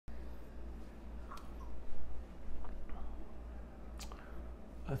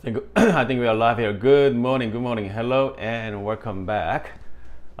I think we are live here. Good morning, hello, and welcome back.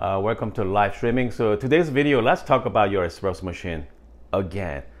 Welcome to live streaming. So today's video, let's talk about your espresso machine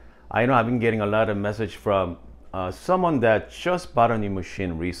again. I know I've been getting a lot of message from someone that just bought a new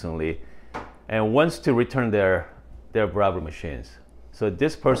machine recently and wants to return their Bravo machines. So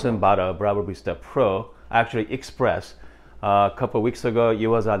this person bought a Bravo Barista Pro, actually Express, a couple of weeks ago. It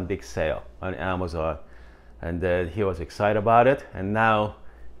was on big sale on Amazon, and then he was excited about it, and now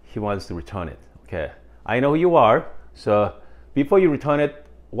he wants to return it. Okay, I know who you are, so before you return it,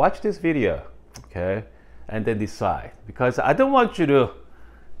 watch this video, okay, and then decide, because I don't want you to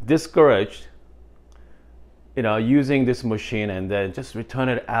discourage, using this machine and then just return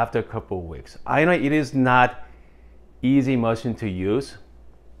it after a couple of weeks. I know it is not easy machine to use.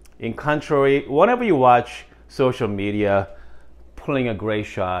 In contrary, whenever you watch social media pulling a great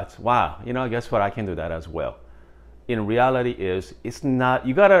shot, wow, guess what, I can do that as well. In reality it's not.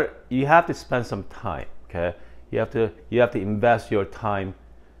 You have to spend some time. Okay, you have to invest your time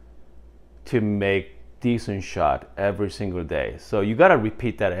to make decent shot every single day. So you gotta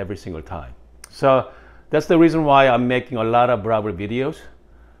repeat that every single time. So that's the reason why I'm making a lot of Bravo videos,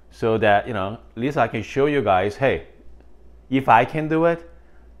 so that at least I can show you guys, hey, if I can do it,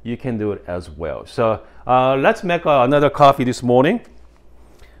 you can do it as well. So let's make another coffee this morning.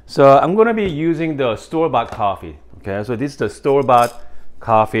 So I'm gonna be using the store-bought coffee. Okay, so this is the store-bought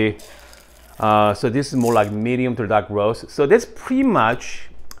coffee. So this is more like medium to dark roast. So that's pretty much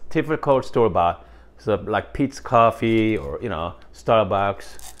typical store-bought. So like Peet's Coffee or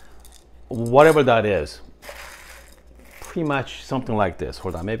Starbucks, whatever that is. Pretty much something like this.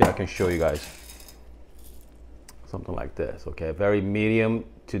 Hold on, maybe I can show you guys. Something like this. Okay, very medium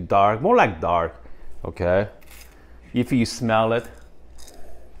to dark, more like dark. Okay, if you smell it,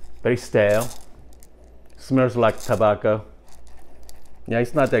 very stale. Smells like tobacco. Yeah,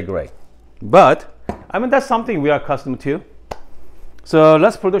 it's not that great. But, that's something we are accustomed to. So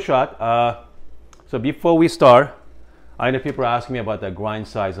let's pull the shot. So before we start, I know people ask me about the grind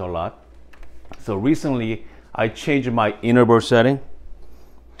size a lot. So recently, I changed my inner burr setting.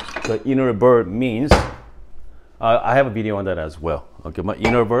 The inner burr means, I have a video on that as well. Okay, my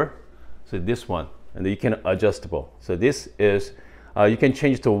inner burr, so this one, and you can adjustable. So this is, you can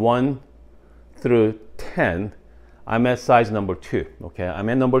change to 1 through 10. I'm at size number 2. Okay, I'm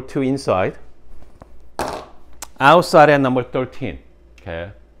at number 2 inside. Outside at number 13.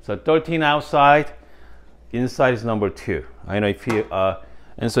 Okay, so 13 outside, inside is number 2. I know if you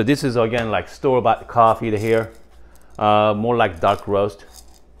and so this is again like store-bought coffee here, more like dark roast.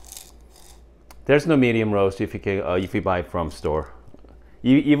 There's no medium roast if you buy from store.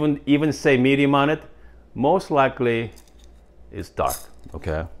 You even say medium on it, most likely it's dark.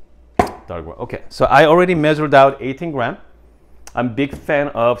 Okay. Okay, so I already measured out 18 gram. I'm a big fan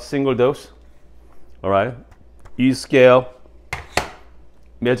of single dose. All right, use scale,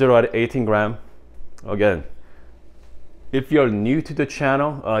 measure out 18 gram. Again, if you're new to the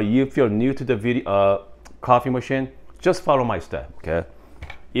channel, if you're new to the video coffee machine, just follow my step. Okay,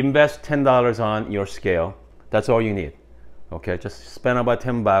 invest $10 on your scale. That's all you need. Okay, just spend about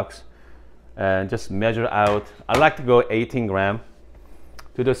 $10 and just measure out. I like to go 18 gram.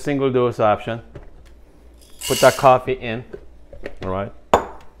 To the single dose option, put that coffee in. All right,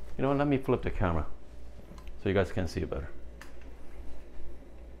 let me flip the camera so you guys can see it better.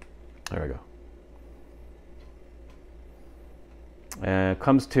 There we go. And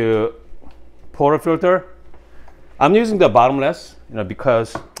comes to portafilter. I'm using the bottomless,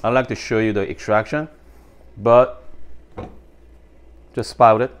 because I like to show you the extraction, but just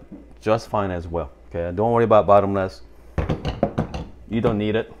spout it just fine as well. Okay, don't worry about bottomless. You don't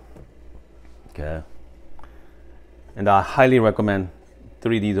need it. Okay. And I highly recommend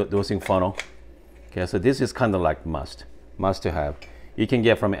 3D dosing funnel. Okay, so this is kind of like must to have. You can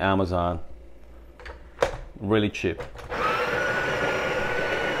get from Amazon, really cheap.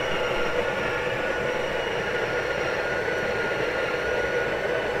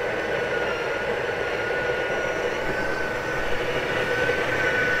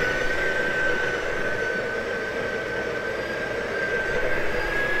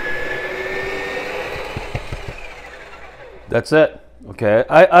 That's it. Okay,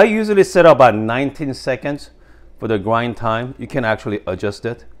 I usually set about 19 seconds for the grind time. You can actually adjust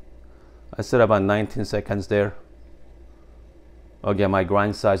it. I set about 19 seconds there. Again, my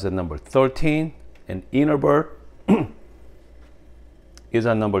grind size is number 13, and inner burr is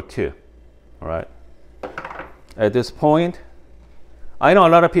at number 2. All right. At this point, I know a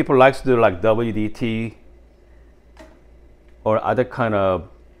lot of people like to do like WDT or other kind of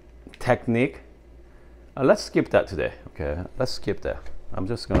technique. Let's skip that today. Okay, let's skip that. I'm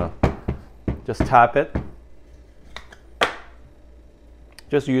just gonna just tap it.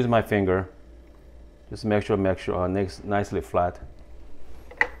 Just use my finger. Just make sure nicely flat.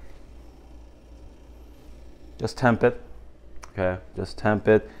 Just temp it. Okay, just temp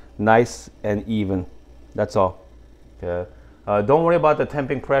it nice and even. That's all. Okay. Don't worry about the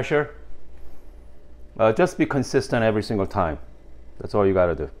temping pressure. Just be consistent every single time. That's all you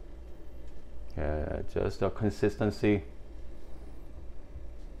gotta do. Just the consistency.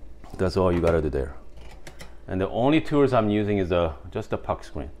 That's all you gotta do there. And the only tools I'm using is just the puck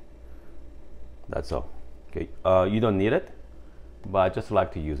screen. That's all. Okay. You don't need it, but I just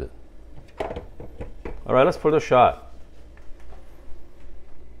like to use it. All right, let's pour the shot.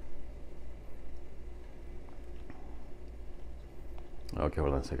 Okay,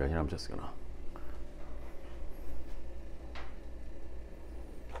 hold on a second here. I'm just gonna.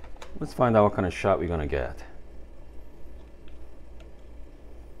 Let's find out what kind of shot we're gonna get.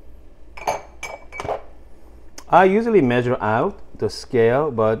 I usually measure out the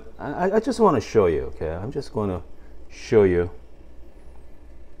scale, but I just want to show you, okay? I'm just going to show you.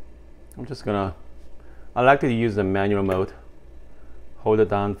 I like to use the manual mode. Hold it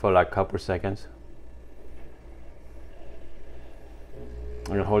down for like a couple of seconds.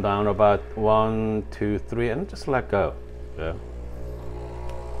 I'm gonna hold down about 1, 2, 3, and just let go. Yeah.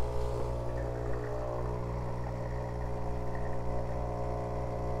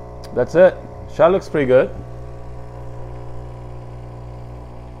 That's it. Shot looks pretty good.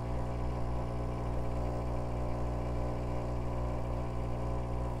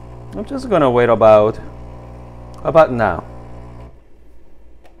 I'm just gonna wait about now.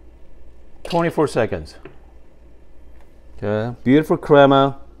 24 seconds. Okay, beautiful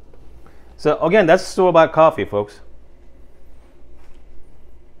crema. So again, that's store-bought coffee, folks.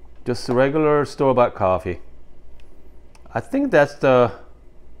 Just regular store-bought coffee. I think I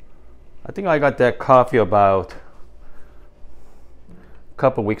got that coffee about a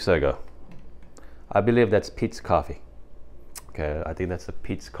couple weeks ago. I believe that's Pete's coffee. Okay, I think that's the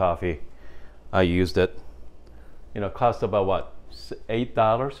Pete's coffee. I used it. You know, it cost about what,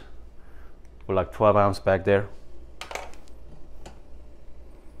 $8 for like 12 ounce back there.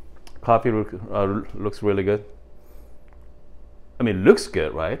 Coffee looks really good. I mean, looks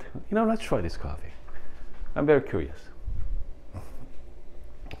good, right? You know, let's try this coffee. I'm very curious.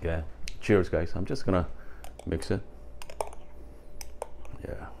 Okay, cheers, guys. I'm just gonna mix it.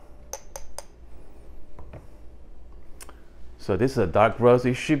 Yeah. So this is a dark roast.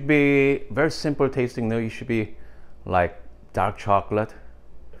 It should be very simple tasting. No, it should be like dark chocolate.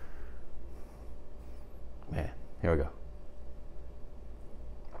 Man, here we go.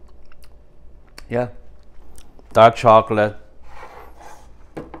 Yeah, dark chocolate.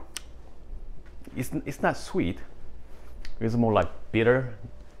 It's not sweet. It's more like bitter,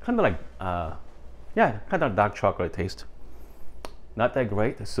 kind of like yeah, kind of dark chocolate taste. Not that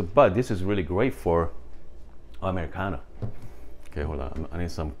great. So, but this is really great for Americano. Okay, hold on. I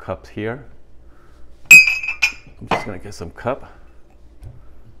need some cups here. I'm just gonna get some cup.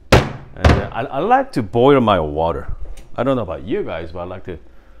 And I like to boil my water. I don't know about you guys, but I like to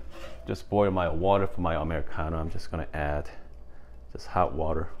just boil my water for my Americano. I'm just gonna add just hot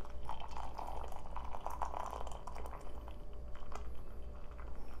water.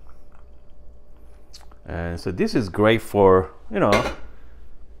 And so this is great for, you know,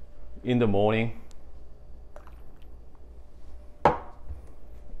 in the morning.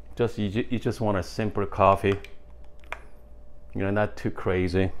 You just want a simple coffee. You know, not too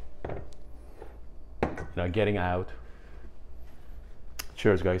crazy. You know, getting out.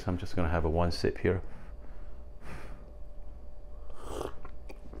 Cheers, guys. I'm just gonna have one sip here.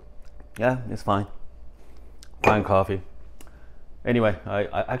 Yeah, it's fine. Fine coffee. Anyway, I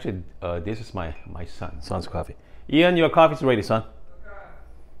actually this is my son's coffee. Ian, your coffee's ready, son.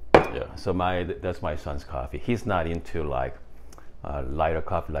 Okay. Yeah. So that's my son's coffee. He's not into like lighter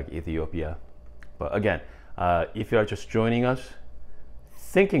coffee like Ethiopia. But again, if you're just joining us,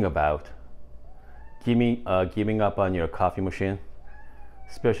 thinking about giving up on your coffee machine,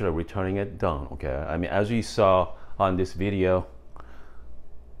 especially returning it, don't. Okay. I mean, as you saw on this video.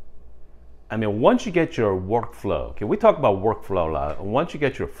 I mean, once you get your workflow, okay, we talk about workflow a lot. Once you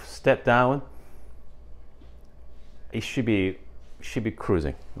get your step down, it should be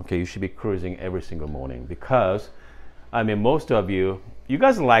cruising. Okay, you should be cruising every single morning because, I mean, most of you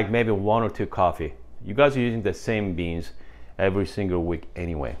guys like maybe 1 or 2 coffee. You guys are using the same beans every single week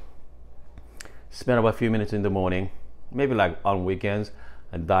anyway. Spend about a few minutes in the morning, maybe like on weekends,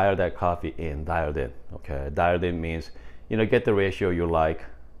 and dial that coffee in, dialed in. Okay, dialed in means, you know, get the ratio you like.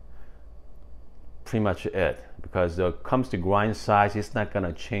 pretty much it, because when it comes to grind size, it's not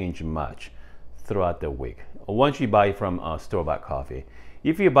gonna change much throughout the week once you buy from store-bought coffee.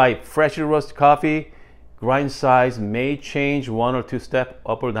 If you buy freshly roasted coffee, grind size may change 1 or 2 steps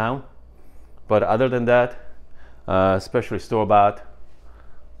up or down, but other than that, especially store-bought,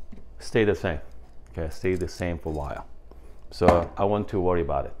 stay the same. Okay, stay the same for a while. So I won't too worry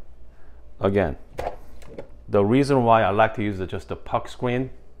about it. Again, the reason why I like to use just the puck screen,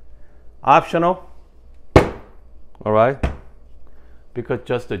 optional, all right, because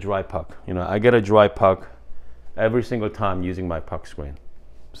just the dry puck. You know, I get a dry puck every single time using my puck screen.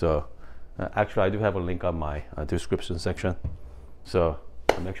 So actually I do have a link on my description section, so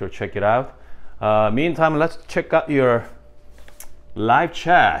make sure to check it out. Meantime, let's check out your live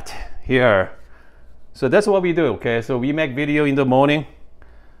chat here. So that's what we do. Okay, so we make video in the morning,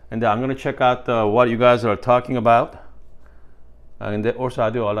 and I'm gonna check out what you guys are talking about, and then also I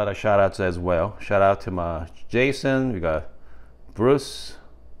do a lot of shout outs as well. Shout out to my Jason, we got Bruce,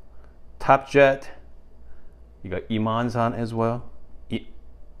 Top Jet, you got Iman's on as well,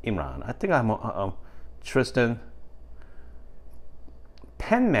 Imran, I think I'm Tristan,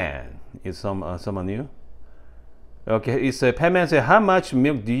 Penman is someone new. Okay, it's a Penman said, how much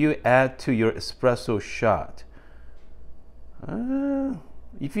milk do you add to your espresso shot?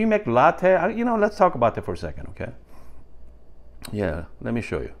 If you make latte, you know, let's talk about that for a second, okay? Yeah, let me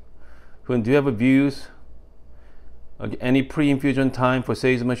show you. Do you have views? Okay, any pre-infusion time for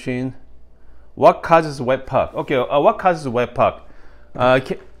Sage machine? What causes wet puck? Okay, what causes wet puck?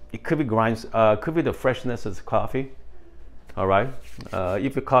 It could be grinds, could be the freshness of the coffee. All right,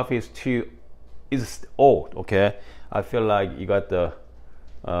 if the coffee is old, okay, I feel like you got the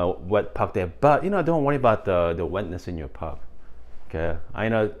wet puck there. But you know, don't worry about the wetness in your puck. Okay, I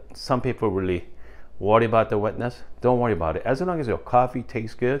know some people really worry about the wetness. Don't worry about it. As long as your coffee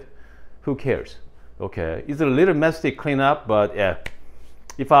tastes good, who cares? Okay, it's a little messy to clean up, but yeah,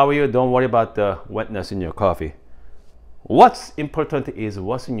 if I were you, don't worry about the wetness in your coffee. What's important is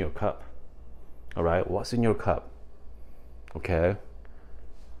what's in your cup. All right, what's in your cup? Okay,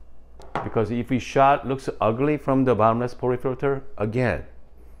 because if your shot looks ugly from the bottomless portafilter, again,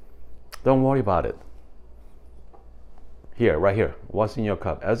 don't worry about it. Here, right here, what's in your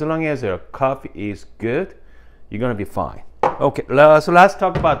cup? As long as your coffee is good, you're gonna be fine. Okay, so let's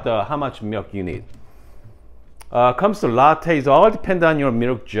talk about how much milk you need. Comes to lattes, all depend on your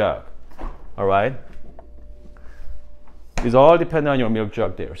milk jug. All right, it's all depend on your milk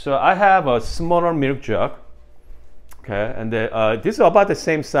jug there. So I have a smaller milk jug. Okay, and this is about the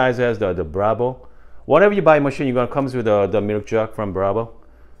same size as the Bravo. Whenever you buy a machine, you're gonna comes with the milk jug from Bravo.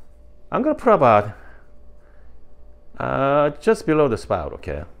 I'm gonna put about just below the spout.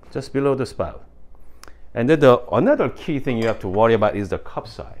 Okay, just below the spout. And then another key thing you have to worry about is the cup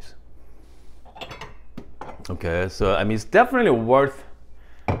size. Okay, so I mean, it's definitely worth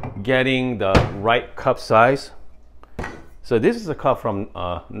getting the right cup size. So this is a cup from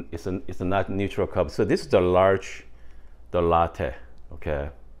it's a not neutral cup. So this is the large, the latte. Okay,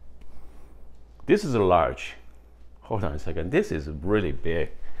 this is a large. Hold on a second. This is really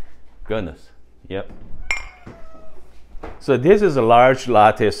big. Goodness. Yep. So this is a large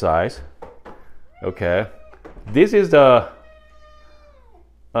latte size. Okay, this is the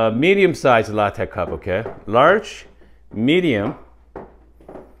medium-sized latte cup. Okay, large, medium.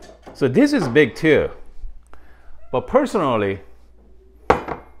 So this is big too. But personally,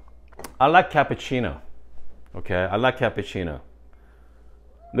 I like cappuccino. Okay, I like cappuccino.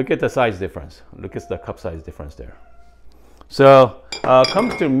 Look at the size difference. Look at the cup size difference there. So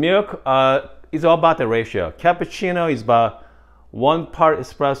comes to milk, it's all about the ratio. Cappuccino is about 1 part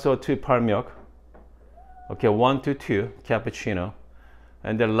espresso, 2 part milk. Okay, 1 to 2 cappuccino.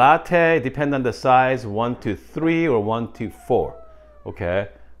 And the latte, depend on the size, 1 to 3 or 1 to 4. Okay,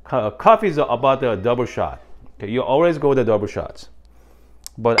 coffee is about the double shot. Okay, you always go with the double shots.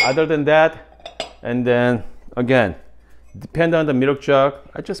 But other than that, and then again, depend on the milk jug.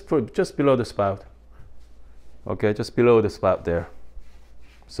 I just put just below the spout. Okay, just below the spout there.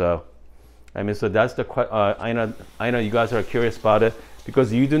 So, I mean, so that's the I know you guys are curious about it,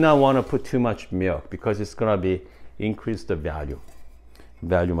 because you do not want to put too much milk, because it's gonna be increase the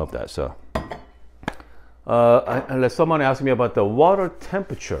volume of that. So, unless someone asked me about the water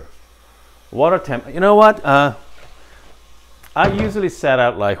temperature. Water temp. You know what? I usually set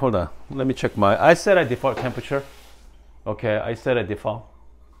out like, hold on, let me check I set a default temperature. Okay, I set a default.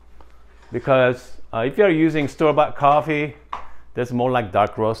 Because if you're using store-bought coffee, that's more like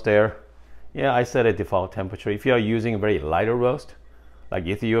dark roast there. Yeah, I set a default temperature. If you're using very lighter roast, like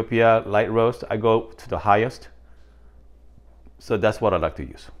Ethiopia light roast, I go to the highest. So that's what I like to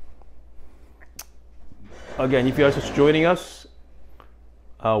use. Again, if you are just joining us,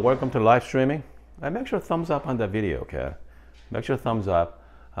 welcome to live streaming. Make sure thumbs up on the video, okay? Make sure thumbs up.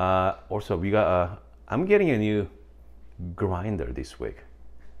 Also, we got. I'm getting a new grinder this week.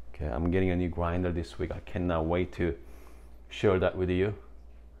 Okay, I'm getting a new grinder this week. I cannot wait to share that with you.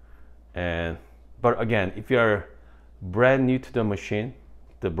 But again, if you're brand new to the machine,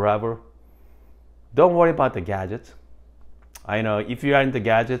 the Bravo, don't worry about the gadgets. I know if you are into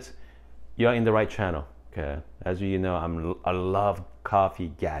gadgets, you're in the right channel. Okay, as you know, I love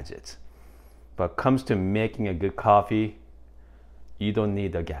coffee gadgets, but comes to making a good coffee, you don't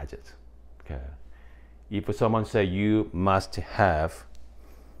need the gadgets. Okay, if someone say you must have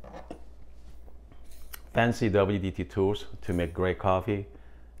fancy WDT tools to make great coffee,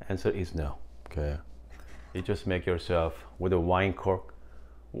 answer is no. Okay, you just make yourself with a wine cork,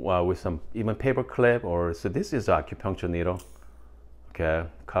 with some even paper clip, or so this is acupuncture needle. Okay,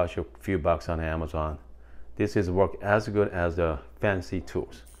 cost you a few bucks on Amazon. This is work as good as the fancy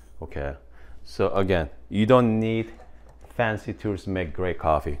tools. Okay, so again, you don't need fancy tools to make great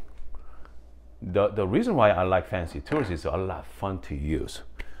coffee. The reason why I like fancy tools is a lot of fun to use.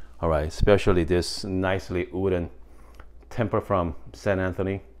 All right, especially this nicely wooden temper from St.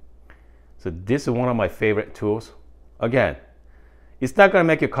 Anthony. So this is one of my favorite tools. Again, it's not gonna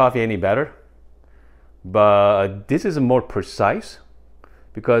make your coffee any better, but this is more precise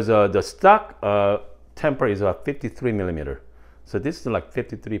because the stock temper is 53 millimeter. So this is like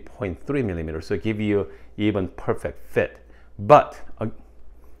 53.3 millimeters. So give you even perfect fit. But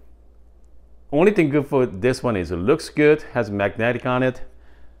only thing good for this one is it looks good, has magnetic on it.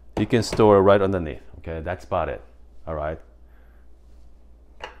 You can store it right underneath. Okay, that's about it. All right.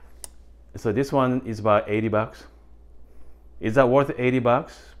 So this one is about 80 bucks. Is that worth 80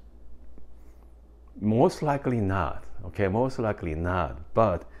 bucks? Most likely not. Okay, most likely not.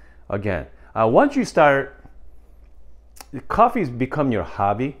 But again, once you start, coffee's become your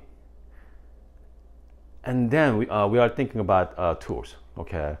hobby, and then we are thinking about tools.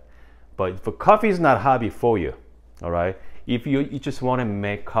 Okay, but for coffee is not a hobby for you. All right, if you just want to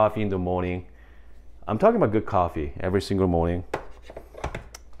make coffee in the morning, I'm talking about good coffee every single morning.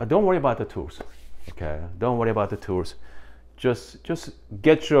 Don't worry about the tools. Okay, don't worry about the tools. Just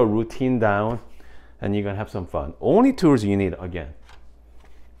get your routine down, and you're gonna have some fun. Only tools you need, again,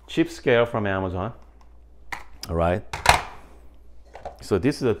 cheap scale from Amazon. All right. So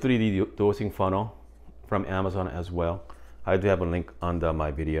this is a 3D dosing funnel from Amazon as well. I do have a link under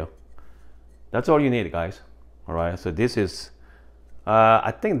my video. That's all you need, guys. All right. So this is,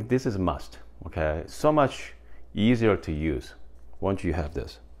 I think this is a must. Okay. So much easier to use once you have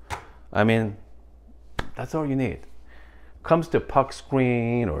this. I mean, that's all you need. Comes to puck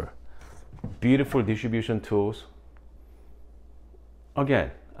screen or beautiful distribution tools.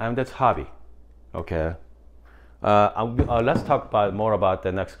 Again, that's hobby. Okay. Let's talk more about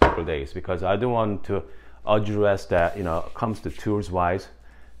the next couple of days, because I do want to address that. Comes to tools wise,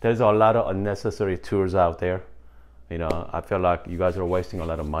 there's a lot of unnecessary tools out there. I feel like you guys are wasting a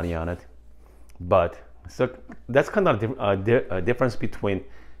lot of money on it. But so that's kind of a difference between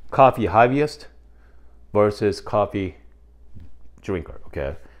coffee hobbyist versus coffee drinker.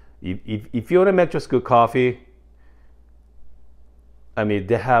 Okay, if you want to make just good coffee, I mean,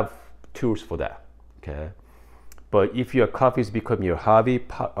 they have tools for that. Okay, but if your coffee has become your hobby,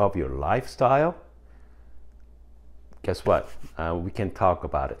 part of your lifestyle, guess what? We can talk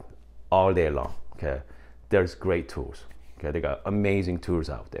about it all day long. Okay, there's great tools. Okay, they got amazing tools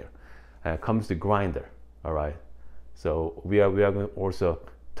out there. It comes to grinder. All right, so we are going to also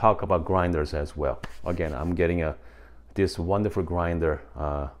talk about grinders as well. Again, I'm getting this wonderful grinder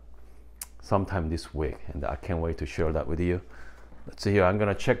sometime this week, and I can't wait to share that with you. Let's see here. I'm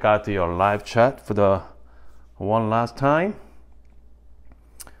gonna check out your live chat for the one last time.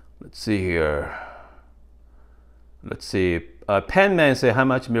 Let's see here. Let's see. Penman say how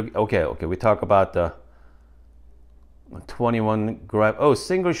much milk? Okay. We talk about the 21 grab. Oh,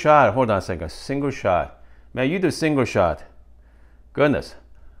 single shot. Hold on a second. Single shot. Man, you do single shot. Goodness.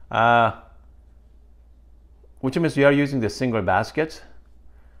 Which means you are using the single baskets.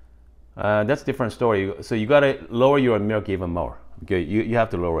 That's a different story. So you gotta lower your milk even more. Okay, you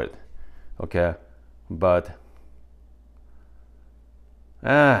have to lower it. Okay, but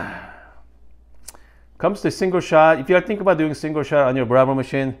comes to single shot. If you are thinking about doing single shot on your Bravo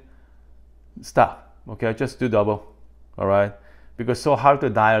machine, stop. Okay, just do double. All right, because so hard to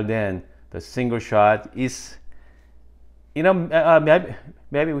dial in the single shot is.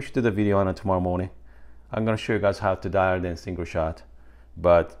 Maybe we should do the video on it tomorrow morning. I'm gonna show you guys how to dial in single shot.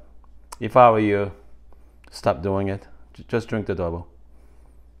 But if I were you, stop doing it. Just drink the double.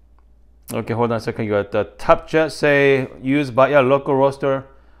 Okay, hold on a second. You got the Top Jet, say used by a local roaster,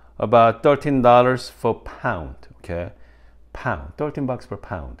 about $13 for pound. Okay, pound, $13 per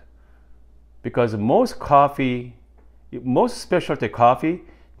pound. Because most coffee, most specialty coffee,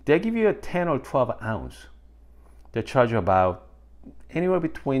 they give you a 10 or 12 ounce. They charge you about anywhere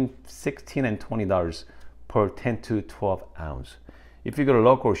between $16 and $20 per 10 to 12 ounce. If you go to a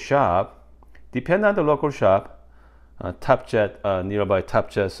local shop, depending on the local shop, Top Jet, nearby Top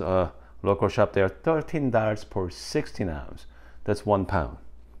Jet's local shop, they are $13 per 16 ounce. That's 1 pound.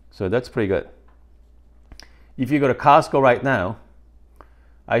 So that's pretty good. If you go to Costco right now,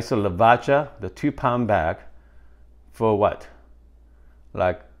 I saw Lavacha, the 2 pound bag, for what?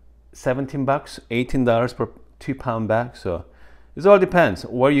 Like 17 bucks, $18 per 2 pound bag. So it all depends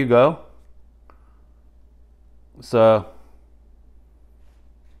where you go. So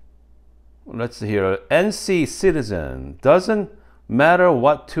let's see here. NC Citizen, doesn't matter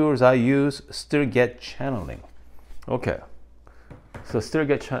what tools I use, still get channeling. Okay. So still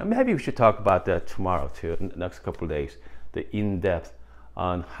get channeling. Maybe we should talk about that tomorrow too, next couple of days, the in-depth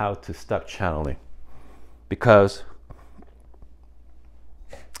on how to stop channeling. Because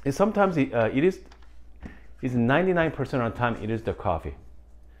sometimes it is 99% of the time it is the coffee.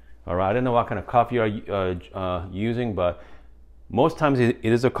 All right, I don't know what kind of coffee you are using, but most times it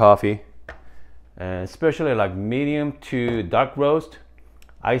is a coffee, and especially like medium to dark roast,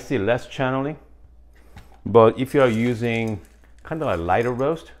 I see less channeling. But if you are using kind of like lighter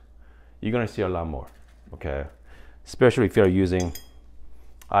roast, you're gonna see a lot more. Okay, especially if you are using,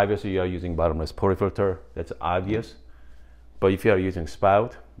 obviously you are using bottomless portafilter, that's obvious. But if you are using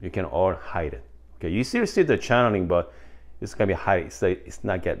spout, you can all hide it. Okay, you still see the channeling, but it's gonna be hide, so it's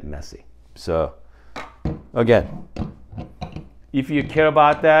not get messy. So again, if you care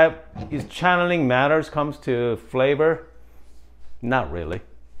about that, is channeling matters comes to flavor? Not really.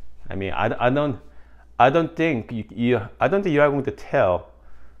 I mean, I don't think you are going to tell,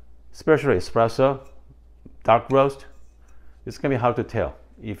 especially espresso, dark roast. It's gonna be hard to tell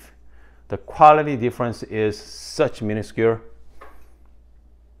if the quality difference is such minuscule.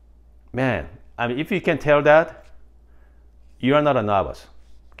 Man, I mean, if you can tell that, you are not a novice.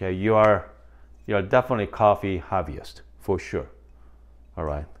 Okay, you are definitely coffee hobbyist for sure. All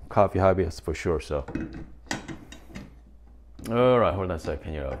right, coffee hobbyist for sure. So, all right, hold on a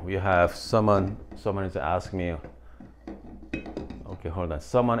second. We have someone is asking me. Okay, hold on.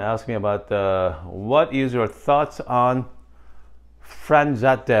 Someone asked me about what is your thoughts on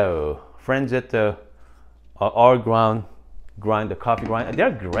Franzetto all grind, the coffee grind. They're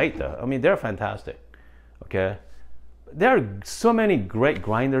great though. I mean, they're fantastic. Okay, there are so many great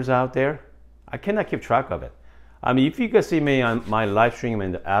grinders out there. I cannot keep track of it. I mean, if you can see me on my live stream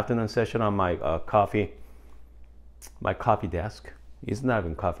in the afternoon session on my coffee desk, it's not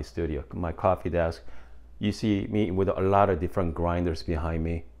even coffee studio, my coffee desk, you see me with a lot of different grinders behind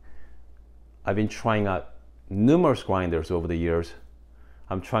me. I've been trying out numerous grinders over the years.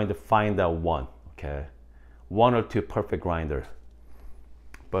 I'm trying to find that one, okay? One or two perfect grinder.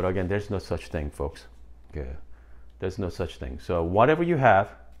 But again, there's no such thing, folks. Okay, there's no such thing. So whatever you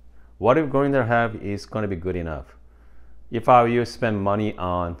have, whatever grinder have is gonna be good enough. If I were you, spend money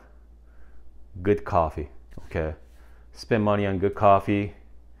on good coffee, okay? Spend money on good coffee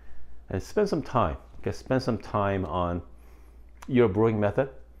and spend some time, okay? Spend some time on your brewing method.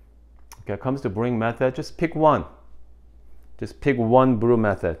 Okay, it comes to brewing method, just pick one. Just pick one brew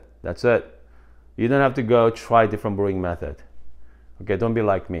method, that's it. You don't have to go try different brewing method. Okay, don't be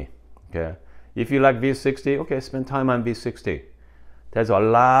like me, okay? If you like V60, okay, spend time on V60. There's a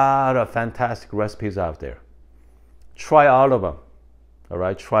lot of fantastic recipes out there. Try all of them, all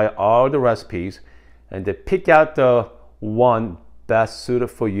right? Try all the recipes and then pick out the one best suited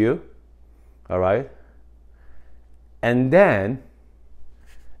for you, all right? And then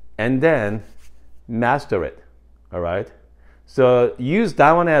master it, all right? So use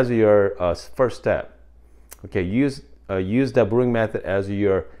that one as your first step. Okay, use the brewing method as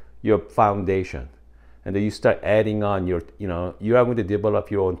your foundation, and then you start adding on you are going to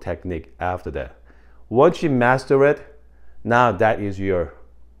develop your own technique after that. Once you master it, now that is your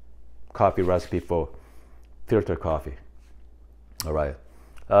coffee recipe for filter coffee. All right.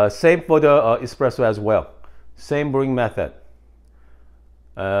 Same for the espresso as well. Same brewing method.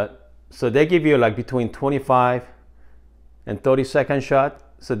 So they give you like between 25 and 30-second shot.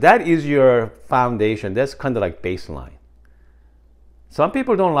 So that is your foundation. That's kind of like baseline. Some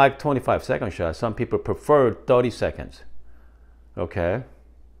people don't like 25-second shots. Some people prefer 30 seconds. Okay.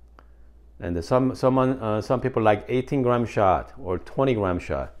 And some people like 18-gram shot or 20-gram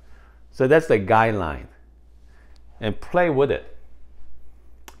shot. So that's the guideline. And play with it.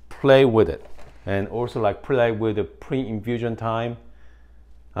 play with it, and also like play with the pre-infusion time.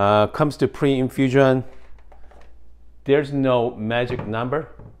 Comes to pre-infusion, there's no magic number.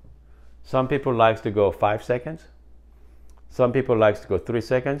 Some people like to go 5 seconds. Some people like to go 3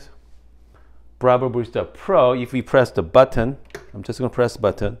 seconds. Bravo Barista Pro, if we press the button, I'm just gonna press the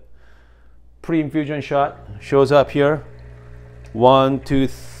button. Pre-infusion shot shows up here. 1, 2,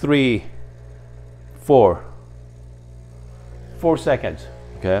 3, 4. 4 seconds,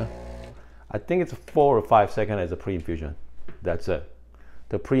 okay? I think it's 4 or 5 seconds as a pre-infusion. That's it.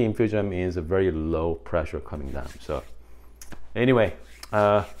 The pre-infusion means a very low pressure coming down. So anyway,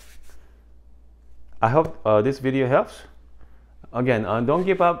 I hope this video helps. Again, don't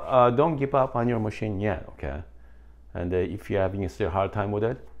give up on your machine yet, okay? And if you're having still a hard time with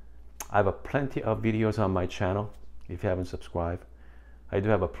it, I have plenty of videos on my channel. If you haven't subscribed, I do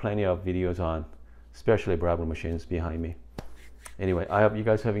have plenty of videos on, especially Bravo machines behind me. Anyway, I hope you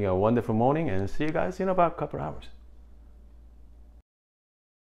guys are having a wonderful morning, and see you guys in about a couple hours.